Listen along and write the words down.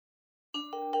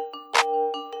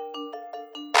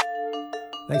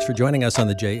Thanks for joining us on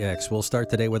the JX. We'll start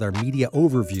today with our media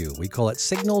overview. We call it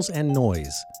Signals and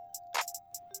Noise.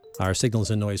 Our Signals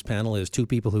and Noise panel is two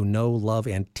people who know, love,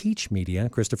 and teach media.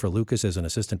 Christopher Lucas is an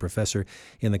assistant professor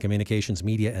in the Communications,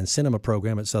 Media, and Cinema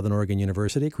program at Southern Oregon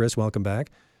University. Chris, welcome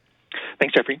back.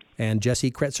 Thanks, Jeffrey. And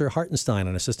Jessie Cretser-Hartenstein,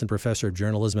 an assistant professor of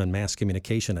journalism and mass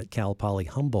communication at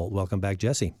Poly-Humboldt. Welcome back,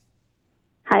 Jessie.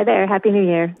 Hi there. Happy New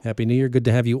Year. Happy New Year. Good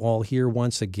to have you all here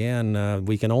once again.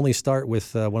 We can only start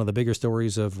with one of the bigger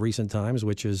stories of recent times,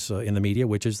 which is in the media,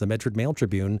 which is the Medford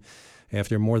Mail-Tribune,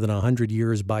 after more than 100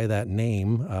 years by that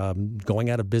name, going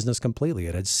out of business completely.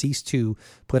 It had ceased to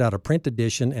put out a print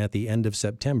edition at the end of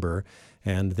September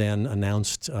and then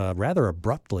announced rather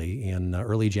abruptly in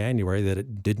early January that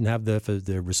it didn't have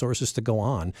the resources to go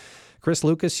on. Chris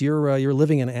Lucas, you're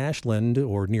living in Ashland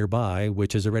or nearby,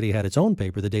 which has already had its own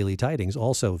paper, the Daily Tidings,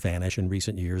 also vanish in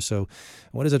recent years. So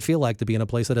what does it feel like to be in a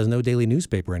place that has no daily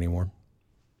newspaper anymore?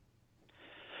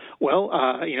 Well,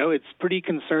 it's pretty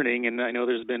concerning, and I know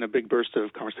there's been a big burst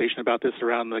of conversation about this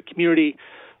around the community.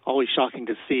 Always shocking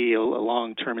to see a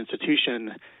long-term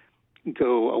institution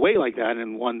go away like that,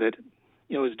 and one that,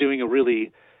 is doing a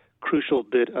really crucial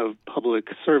bit of public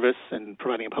service and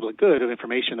providing a public good of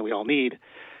information that we all need.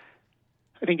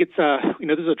 I think it's,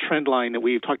 this is a trend line that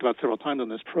we've talked about several times on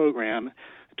this program,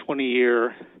 a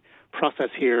 20-year process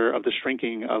here of the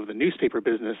shrinking of the newspaper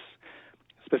business,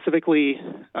 specifically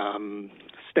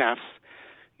staffs,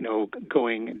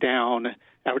 going down,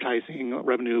 advertising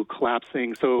revenue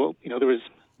collapsing. So, there was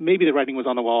maybe the writing was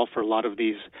on the wall for a lot of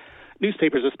these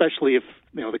newspapers, especially if,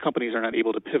 the companies are not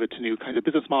able to pivot to new kinds of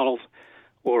business models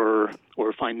or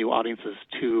find new audiences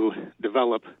to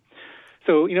develop.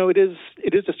 So, it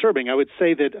is disturbing. I would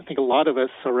say that I think a lot of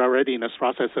us are already in this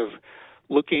process of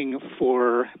looking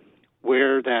for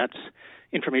where that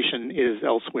information is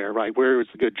elsewhere, right? Where is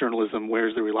the good journalism? Where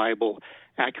is the reliable,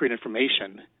 accurate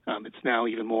information? It's now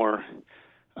even more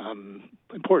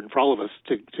important for all of us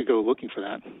to go looking for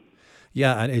that.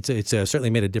 Yeah, and it's certainly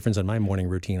made a difference in my morning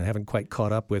routine. I haven't quite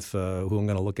caught up with who I'm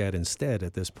going to look at instead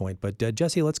at this point. But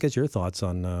Jessie, let's get your thoughts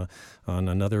on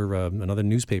another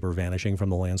newspaper vanishing from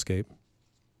the landscape.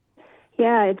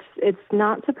 Yeah, it's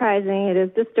not surprising. It is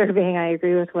disturbing. I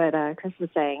agree with what Chris was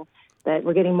saying, that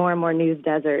we're getting more and more news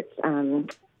deserts,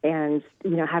 and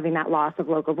having that loss of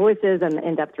local voices and the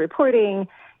in-depth reporting.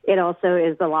 It also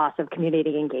is the loss of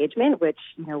community engagement, which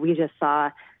we just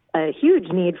saw a huge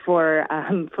need for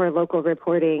local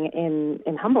reporting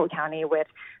in Humboldt County with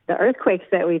the earthquakes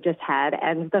that we just had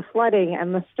and the flooding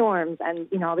and the storms and,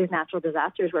 all these natural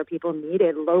disasters where people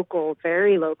needed local,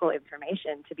 very local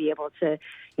information to be able to,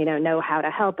 know how to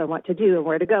help and what to do and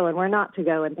where to go and where not to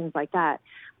go and things like that.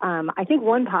 I think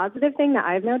one positive thing that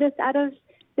I've noticed out of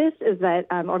this is that,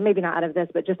 or maybe not out of this,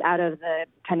 but just out of the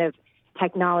kind of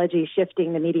technology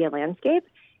shifting the media landscape,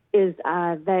 is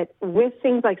that with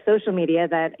things like social media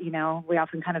that, we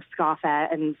often kind of scoff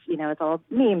at and, it's all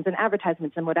memes and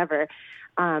advertisements and whatever.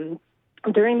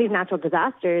 During these natural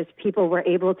disasters, people were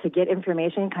able to get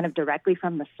information kind of directly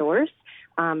from the source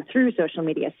through social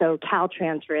media. So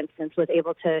Caltrans, for instance, was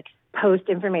able to post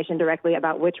information directly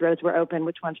about which roads were open,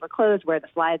 which ones were closed, where the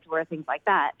slides were, things like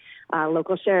that.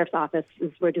 Local sheriff's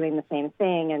offices were doing the same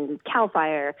thing, and CAL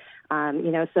FIRE.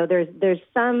 So there's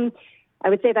some. I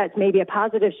would say that's maybe a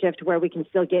positive shift where we can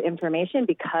still get information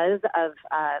because of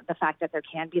the fact that there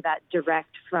can be that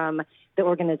direct from the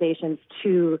organizations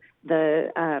to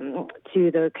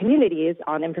the communities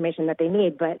on information that they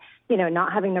need. But,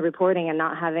 not having the reporting and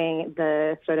not having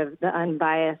the sort of the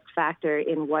unbiased factor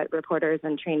in what reporters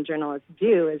and trained journalists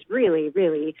do is really,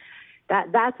 really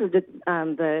that's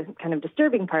the kind of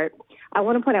disturbing part. I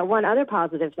want to point out one other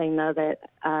positive thing, though, that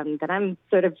I'm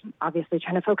sort of obviously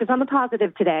trying to focus on the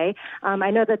positive today.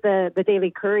 I know that the Daily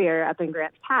Courier up in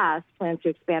Grants Pass plans to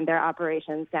expand their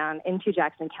operations down into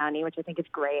Jackson County, which I think is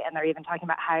great. And they're even talking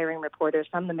about hiring reporters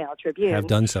from the Mail-Tribune. Have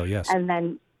done so, yes. And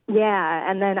then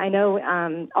I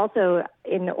know also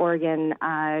in Oregon,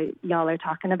 y'all are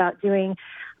talking about doing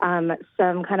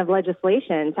some kind of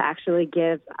legislation to actually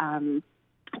give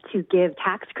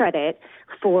tax credit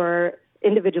for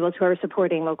individuals who are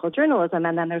supporting local journalism.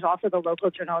 And then there's also the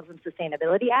Local Journalism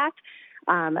Sustainability Act,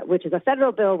 which is a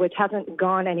federal bill which hasn't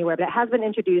gone anywhere, but it has been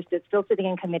introduced. It's still sitting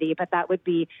in committee, but that would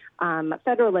be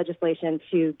federal legislation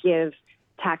to give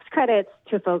tax credits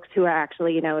to folks who are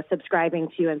actually, subscribing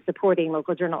to and supporting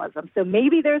local journalism. So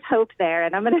maybe there's hope there,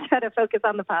 and I'm going to try to focus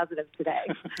on the positives today.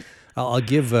 I'll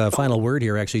give a final word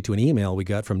here, actually, to an email we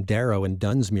got from Darrow in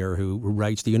Dunsmuir, who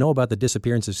writes, do you know about the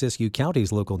disappearance of Siskiyou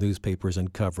County's local newspapers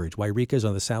and coverage? Wairika's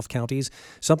on the South Counties.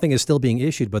 Something is still being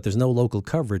issued, but there's no local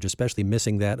coverage, especially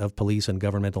missing that of police and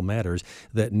governmental matters.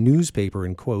 That newspaper,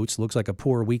 in quotes, looks like a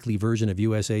poor weekly version of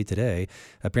USA Today.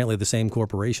 Apparently the same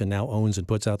corporation now owns and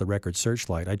puts out the Record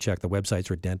Searchlight. I checked, the websites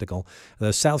are identical.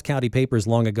 The South County papers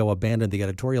long ago abandoned the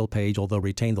editorial page, although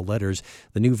retained the letters.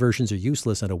 The new versions are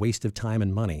useless and a waste of time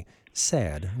and money.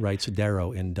 Sad, writes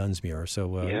Darrow in Dunsmuir.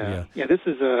 So, yeah, this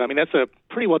is that's a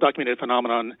pretty well documented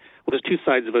phenomenon. Well, there's two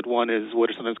sides of it. One is what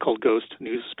are sometimes called ghost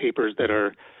newspapers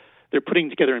they're putting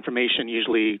together information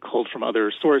usually culled from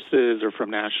other sources or from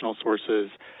national sources,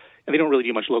 and they don't really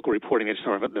do much local reporting. They just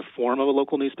sort of the form of a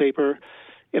local newspaper.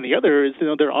 And the other is,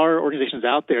 there are organizations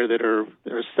out there that are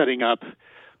setting up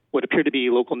what appear to be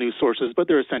local news sources, but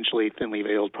they're essentially thinly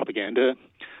veiled propaganda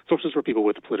sources for people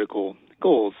with political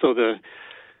goals. So the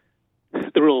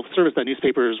real service that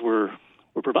newspapers were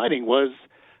providing was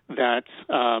that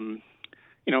a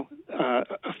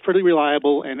fairly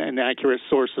reliable and accurate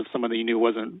source of someone that you knew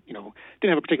wasn't didn't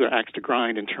have a particular axe to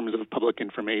grind in terms of public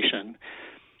information.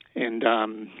 And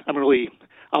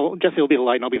Jessie will be the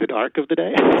light and I'll be the dark of the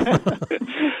day.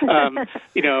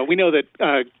 We know that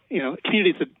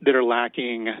communities that are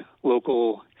lacking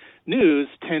local news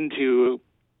tend to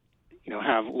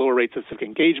have lower rates of civic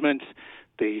engagement.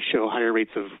 They show higher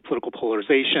rates of political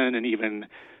polarization, and even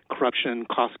corruption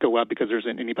costs go up because there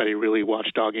isn't anybody really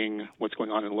watchdogging what's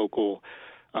going on in local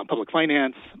public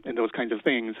finance and those kinds of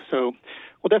things. So,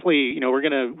 well, definitely,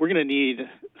 we're gonna need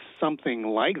something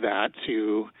like that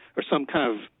or some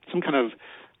kind of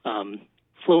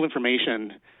flow of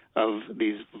information of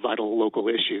these vital local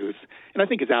issues. And I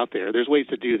think it's out there. There's ways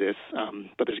to do this,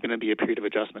 but there's going to be a period of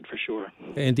adjustment for sure.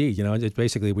 Indeed. It's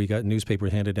basically we got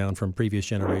newspapers handed down from previous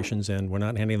generations, and we're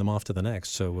not handing them off to the next.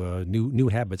 So new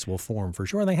habits will form for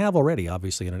sure. And they have already,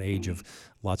 obviously, in an age of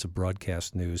lots of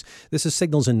broadcast news. This is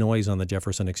Signals and Noise on the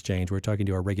Jefferson Exchange. We're talking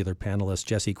to our regular panelists,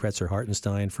 Jessie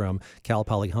Cretser-Hartenstein from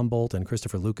Poly-Humboldt and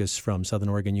Christopher Lucas from Southern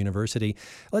Oregon University.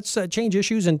 Let's change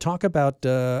issues and talk about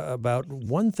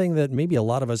one thing that maybe a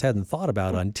lot of us hadn't thought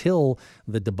about until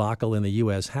the debacle in the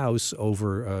U.S. House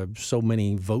over so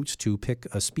many votes to pick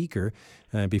a speaker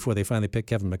before they finally picked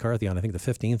Kevin McCarthy on, I think, the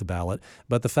 15th ballot.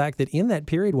 But the fact that in that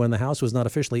period when the House was not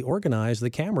officially organized,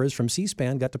 the cameras from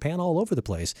C-SPAN got to pan all over the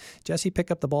place. Jessie, pick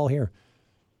up the ball here.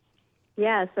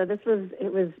 Yeah, so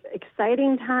it was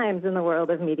exciting times in the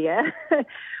world of media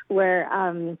where,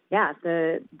 in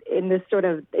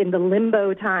the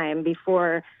limbo time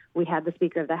before we had the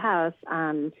Speaker of the House,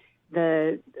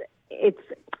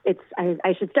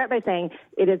 I should start by saying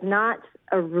it is not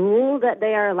a rule that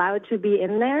they are allowed to be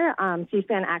in there.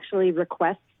 C-SPAN actually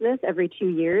requests this every 2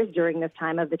 years during this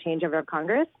time of the changeover of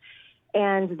Congress,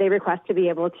 and they request to be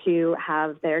able to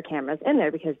have their cameras in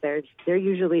there because they're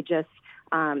usually just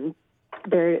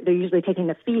they're usually taking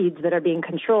the feeds that are being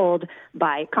controlled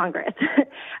by Congress.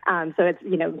 So it's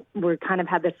we're kind of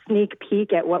had this sneak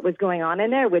peek at what was going on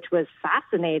in there, which was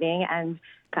fascinating and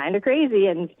kind of crazy,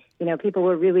 and people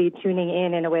were really tuning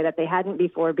in a way that they hadn't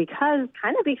before because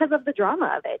of the drama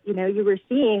of it. You were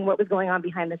seeing what was going on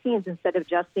behind the scenes instead of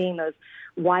just seeing those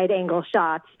wide-angle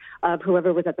shots of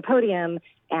whoever was at the podium.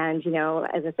 And,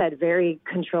 as I said, very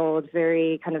controlled,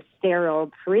 very kind of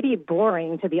sterile, pretty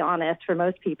boring, to be honest, for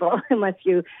most people, unless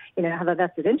you have a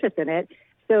vested interest in it.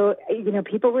 So,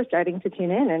 people were starting to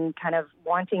tune in and kind of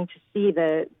wanting to see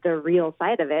the real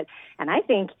side of it. And I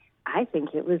think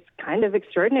it was kind of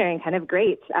extraordinary and kind of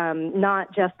great.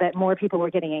 Not just that more people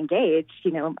were getting engaged,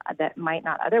 that might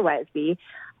not otherwise be,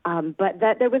 but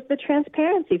that there was the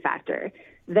transparency factor.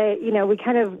 That,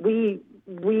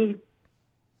 we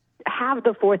have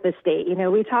the fourth estate.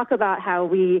 We talk about how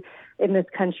we in this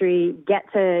country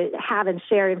get to have and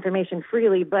share information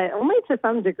freely, but only to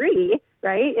some degree,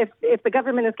 right? If the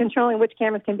government is controlling which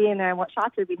cameras can be in there and what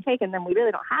shots are being taken, then we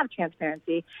really don't have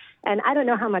transparency. And I don't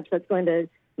know how much that's going to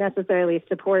necessarily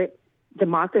support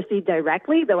democracy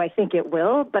directly, though I think it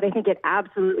will, but I think it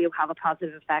absolutely will have a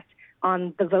positive effect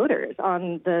on the voters,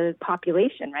 on the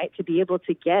population, right? To be able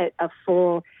to get a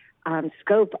full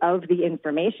scope of the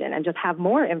information and just have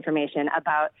more information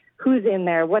about who's in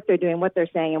there, what they're doing, what they're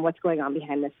saying, and what's going on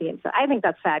behind the scenes. So I think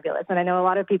that's fabulous. And I know a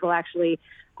lot of people actually,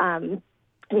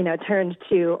 turned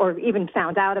to or even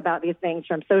found out about these things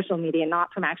from social media,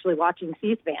 not from actually watching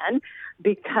C-SPAN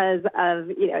because of,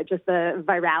 just the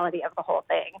virality of the whole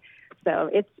thing. So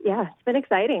it's been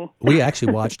exciting. We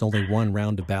actually watched only one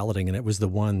round of balloting, and it was the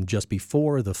one just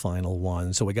before the final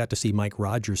one. So we got to see Mike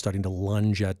Rogers starting to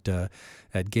lunge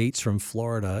at Gates from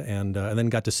Florida, and then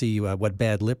got to see what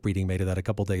bad lip reading made of that a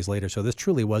couple days later. So this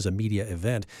truly was a media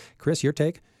event. Chris, your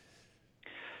take?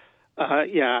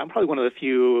 I'm probably one of the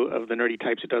few of the nerdy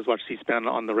types who does watch C-SPAN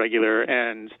on the regular,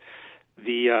 and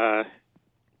the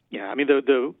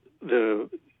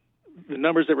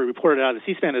numbers that were reported out of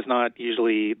C-SPAN is not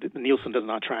usually, Nielsen does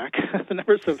not track the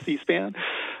numbers of C-SPAN,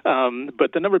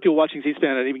 but the number of people watching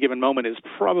C-SPAN at any given moment is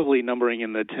probably numbering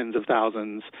in the tens of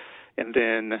thousands. And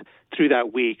then through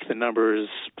that week, the numbers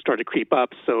started to creep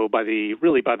up. So by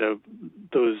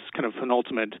those kind of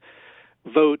penultimate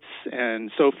votes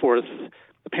and so forth,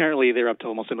 apparently they're up to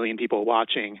almost 1 million people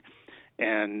watching,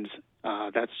 and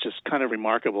that's just kind of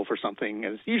remarkable for something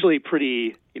that's usually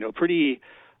pretty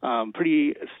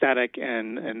static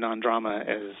and non-drama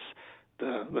as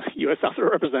the U.S. House of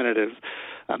Representatives.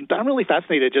 I'm really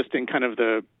fascinated just in kind of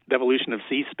the evolution of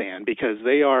C-SPAN, because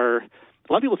a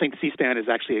lot of people think C-SPAN is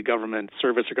actually a government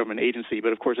service or government agency,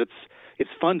 but of course it's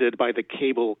funded by the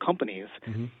cable companies,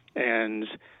 and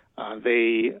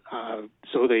they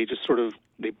just sort of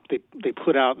they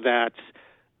put out that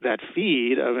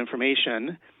feed of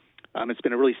information. It's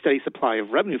been a really steady supply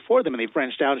of revenue for them, and they've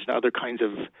branched out into other kinds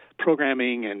of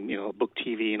programming and book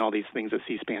TV and all these things that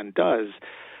C-SPAN does.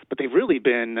 But they've really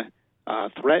been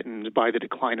threatened by the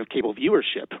decline of cable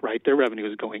viewership. Right, their revenue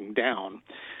is going down,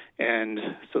 and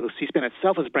so C-SPAN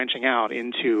itself is branching out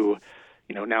into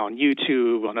now on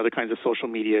YouTube, on other kinds of social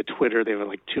media, Twitter. They have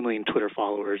like 2 million Twitter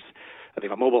followers. They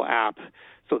have a mobile app.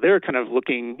 So they're kind of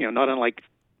looking, not unlike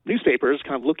newspapers,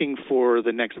 kind of looking for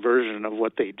the next version of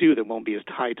what they do that won't be as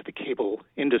tied to the cable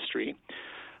industry.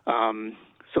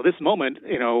 So this moment,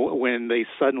 when they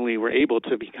suddenly were able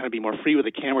to be more free with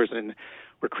the cameras and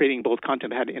were creating both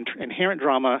content that had inherent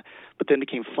drama, but then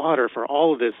became fodder for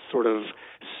all of this sort of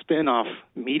spin-off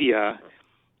media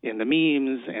in the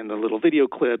memes and the little video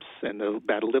clips and the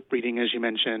bad lip reading, as you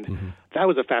mentioned. That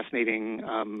was a fascinating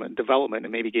development,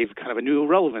 and maybe gave kind of a new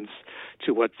relevance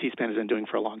to what C-SPAN has been doing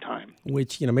for a long time.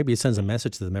 Which, maybe it sends a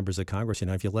message to the members of Congress.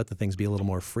 If you let the things be a little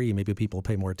more free, maybe people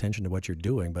pay more attention to what you're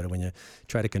doing. But when you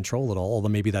try to control it all,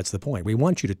 then maybe that's the point. We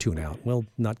want you to tune out. We'll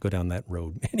not go down that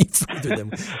road any further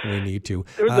than we need to.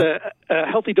 There was a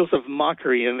healthy dose of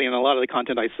mockery in a lot of the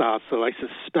content I saw, so I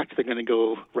suspect they're going to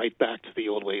go right back to the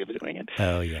old way of doing it.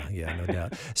 Oh, yeah, no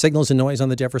doubt. Signals and noise on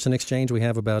the Jefferson Exchange. We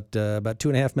have about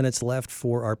 2.5 minutes left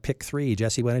for our pick three.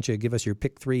 Jessie, why don't you give us your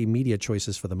pick three media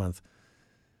choices for the month?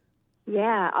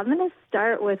 Yeah, I'm going to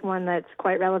start with one that's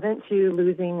quite relevant to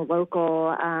losing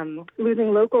local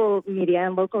media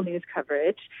and local news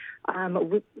coverage.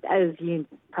 As you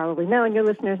probably know, and your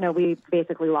listeners know, we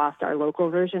basically lost our local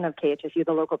version of KHSU,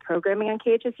 the local programming on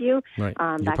KHSU. Right,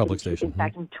 your public station.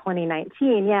 Back in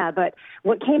 2019, yeah. But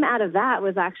what came out of that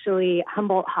was actually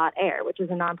Humboldt Hot Air, which is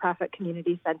a nonprofit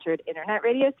community-centered internet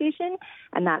radio station,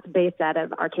 and that's based out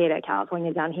of Arcata,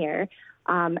 California, down here.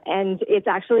 And it's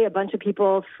actually a bunch of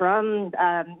people from,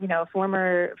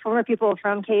 former people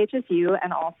from KHSU,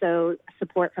 and also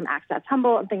support from Access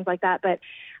Humboldt and things like that. But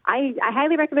I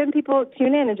highly recommend people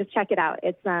tune in and just check it out.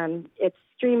 It's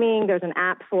streaming. There's an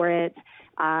app for it.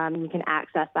 You can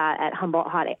access that at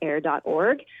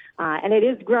HumboldtHotAir.org. And it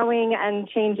is growing and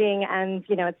changing, and,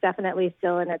 it's definitely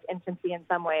still in its infancy in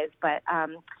some ways. But, I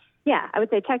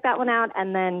would say check that one out.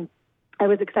 And then I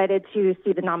was excited to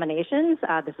see the nominations.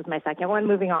 This is my second one.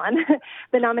 Moving on.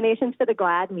 The nominations for the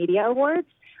GLAAD Media Awards.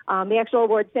 The actual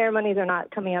award ceremonies are not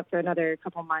coming up for another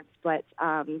couple months, but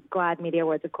GLAAD Media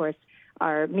Awards, of course,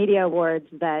 are media awards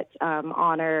that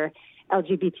honor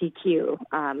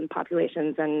LGBTQ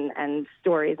populations and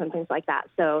stories and things like that.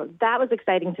 So that was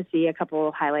exciting to see a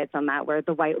couple highlights on that, where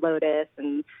the White Lotus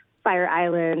and Fire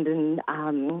Island and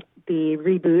the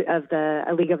reboot of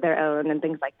A League of Their Own and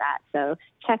things like that. So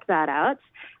check that out.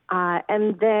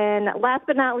 And then last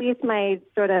but not least, my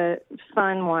sort of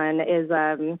fun one is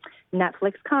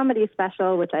Netflix comedy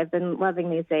special, which I've been loving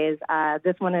these days.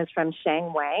 This one is from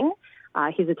Shang Wang.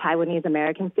 He's a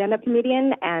Taiwanese-American stand-up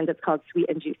comedian, and it's called Sweet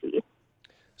and Juicy.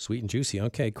 Sweet and Juicy.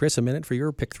 Okay, Chris, a minute for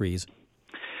your pick threes.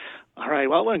 All right.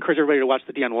 Well, I want to encourage everybody to watch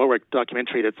the Dionne Warwick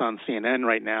documentary that's on CNN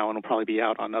right now, and will probably be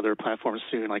out on other platforms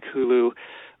soon, like Hulu.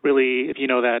 Really, if you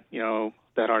know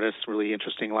that artist, really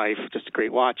interesting life, just a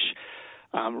great watch.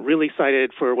 Really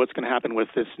excited for what's going to happen with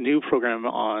this new program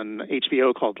on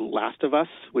HBO called Last of Us,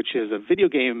 which is a video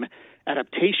game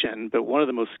adaptation, but one of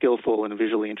the most skillful and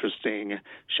visually interesting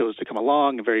shows to come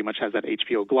along, and very much has that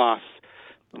HBO gloss.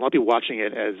 A lot of people watching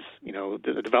it as,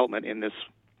 the development in this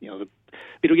the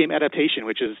video game adaptation,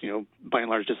 which is, by and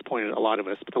large disappointed a lot of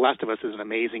us. But The Last of Us is an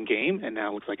amazing game, and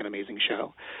now looks like an amazing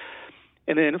show.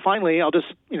 And then finally, I'll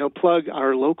just, plug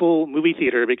our local movie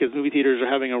theater, because movie theaters are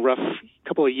having a rough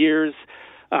couple of years.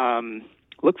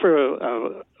 Look for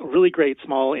a really great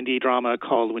small indie drama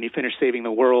called When You Finish Saving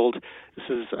the World. This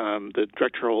is the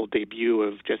directorial debut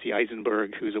of Jesse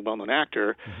Eisenberg, who's a well-known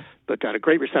actor, but got a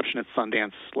great reception at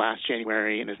Sundance last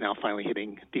January and is now finally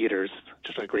hitting theaters.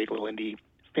 Just a great little indie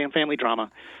family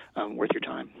drama, worth your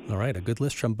time. All right, a good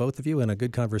list from both of you and a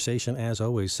good conversation as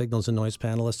always. Signals and Noise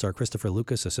panelists are Christopher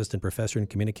Lucas, Assistant Professor in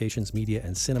Communications, Media,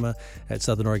 and Cinema at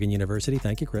Southern Oregon University.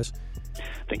 Thank you, Chris.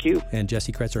 Thank you. And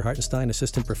Jessie Cretser-Hartenstein,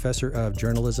 Assistant Professor of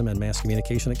Journalism and Mass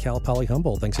Communication at Cal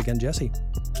Poly-Humboldt. Thanks again, Jessie.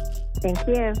 Thank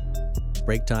you.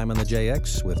 Break time on the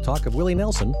JX with talk of Willie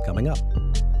Nelson coming up.